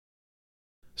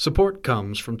Support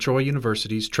comes from Troy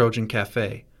University's Trojan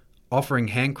Cafe, offering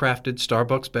handcrafted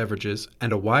Starbucks beverages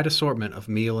and a wide assortment of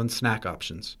meal and snack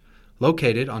options.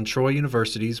 Located on Troy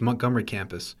University's Montgomery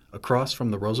campus, across from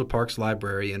the Rosa Parks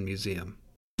Library and Museum.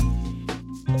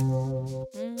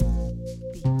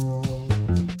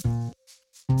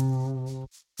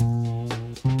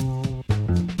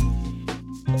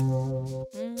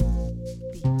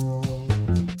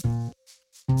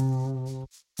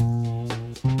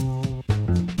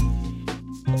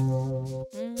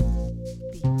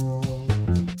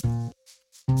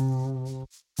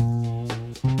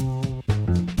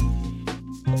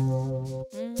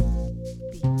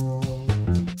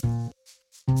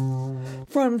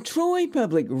 From Troy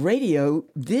Public Radio,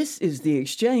 this is The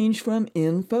Exchange from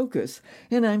In Focus,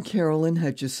 and I'm Carolyn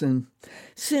Hutcheson.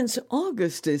 Since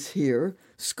August is here,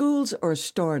 schools are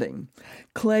starting.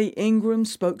 Clay Ingram,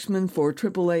 spokesman for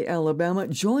AAA Alabama,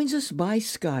 joins us by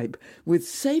Skype with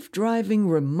safe driving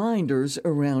reminders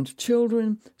around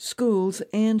children, schools,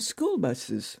 and school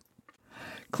buses.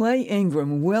 Clay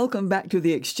Ingram, welcome back to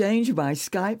The Exchange by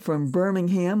Skype from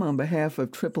Birmingham on behalf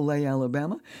of AAA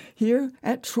Alabama here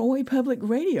at Troy Public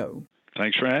Radio.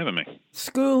 Thanks for having me.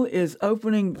 School is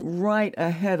opening right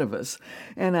ahead of us,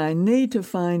 and I need to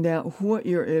find out what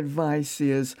your advice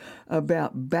is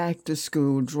about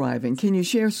back-to-school driving. Can you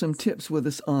share some tips with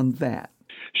us on that?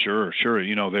 Sure.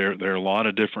 You know, there are a lot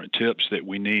of different tips that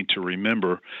we need to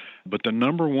remember, but the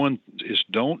number one is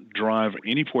don't drive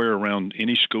anywhere around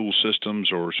any school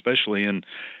systems, or especially in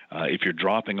if you're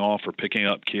dropping off or picking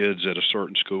up kids at a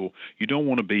certain school. You don't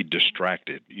want to be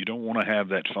distracted. You don't want to have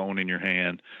that phone in your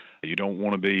hand. You don't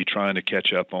want to be trying to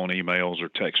catch up on emails or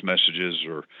text messages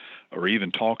or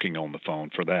even talking on the phone,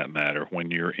 for that matter,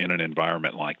 when you're in an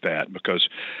environment like that, because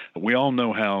we all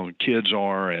know how kids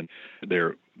are, and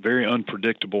they're very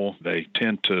unpredictable. They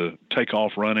tend to take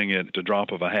off running at the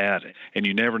drop of a hat, and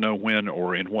you never know when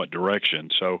or in what direction.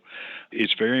 So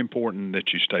it's very important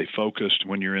that you stay focused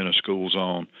when you're in a school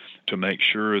zone to make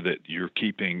sure that you're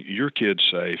keeping your kids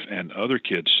safe and other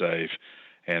kids safe,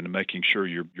 and making sure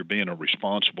you're being a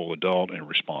responsible adult and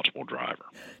responsible driver.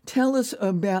 Tell us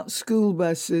about school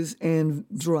buses and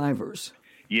drivers.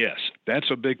 Yes, that's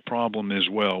a big problem as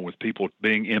well, with people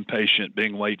being impatient,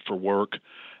 being late for work,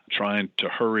 trying to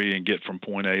hurry and get from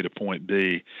point A to point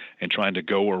B, and trying to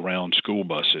go around school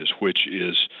buses, which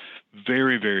is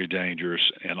very, very dangerous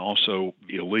and also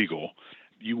illegal.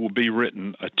 You will be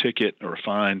written a ticket or a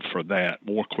fine for that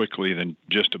more quickly than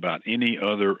just about any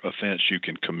other offense you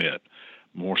can commit,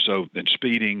 more so than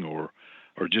speeding or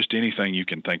just anything you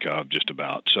can think of just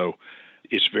about. So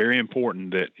it's very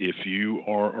important that if you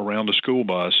are around a school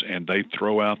bus and they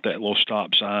throw out that little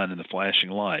stop sign and the flashing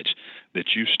lights,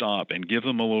 that you stop and give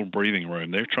them a little breathing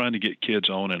room. They're trying to get kids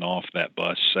on and off that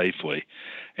bus safely.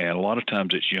 And a lot of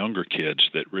times it's younger kids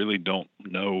that really don't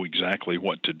know exactly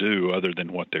what to do other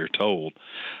than what they're told,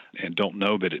 and don't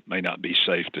know that it may not be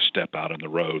safe to step out on the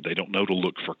road. They don't know to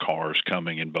look for cars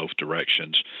coming in both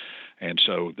directions. And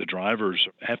so the drivers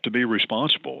have to be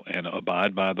responsible and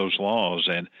abide by those laws.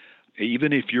 And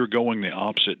even if you're going the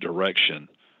opposite direction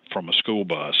from a school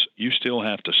bus, you still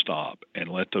have to stop and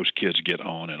let those kids get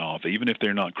on and off, even if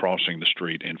they're not crossing the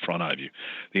street in front of you.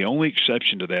 The only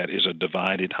exception to that is a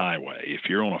divided highway. If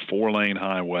you're on a four-lane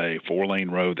highway, four-lane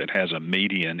road that has a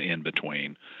median in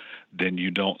between, then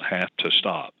you don't have to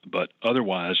stop. But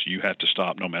otherwise, you have to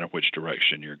stop no matter which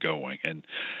direction you're going. And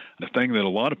the thing that a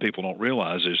lot of people don't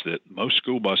realize is that most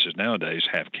school buses nowadays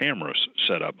have cameras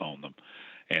set up on them.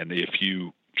 And if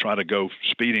you try to go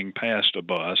speeding past a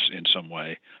bus in some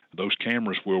way, those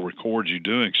cameras will record you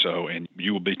doing so, and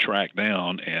you will be tracked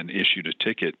down and issued a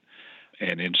ticket.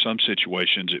 And in some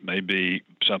situations, it may be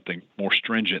something more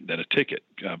stringent than a ticket.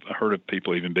 I've heard of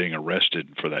people even being arrested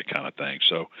for that kind of thing.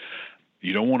 So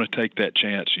you don't want to take that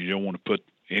chance. You don't want to put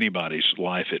anybody's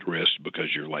life at risk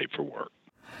because you're late for work.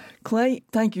 Clay,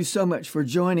 thank you so much for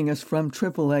joining us from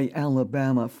AAA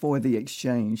Alabama for The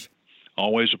Exchange.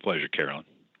 Always a pleasure, Carolyn.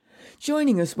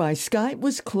 Joining us by Skype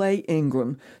was Clay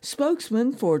Ingram,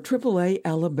 spokesman for AAA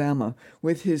Alabama,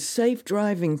 with his safe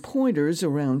driving pointers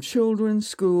around children,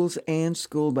 schools, and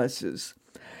school buses.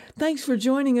 Thanks for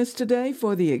joining us today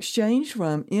for The Exchange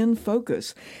from In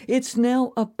Focus. It's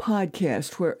now a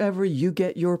podcast wherever you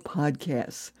get your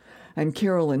podcasts. I'm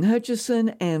Carolyn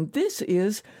Hutcheson, and this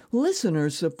is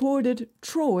listener-supported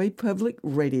Troy Public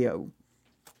Radio.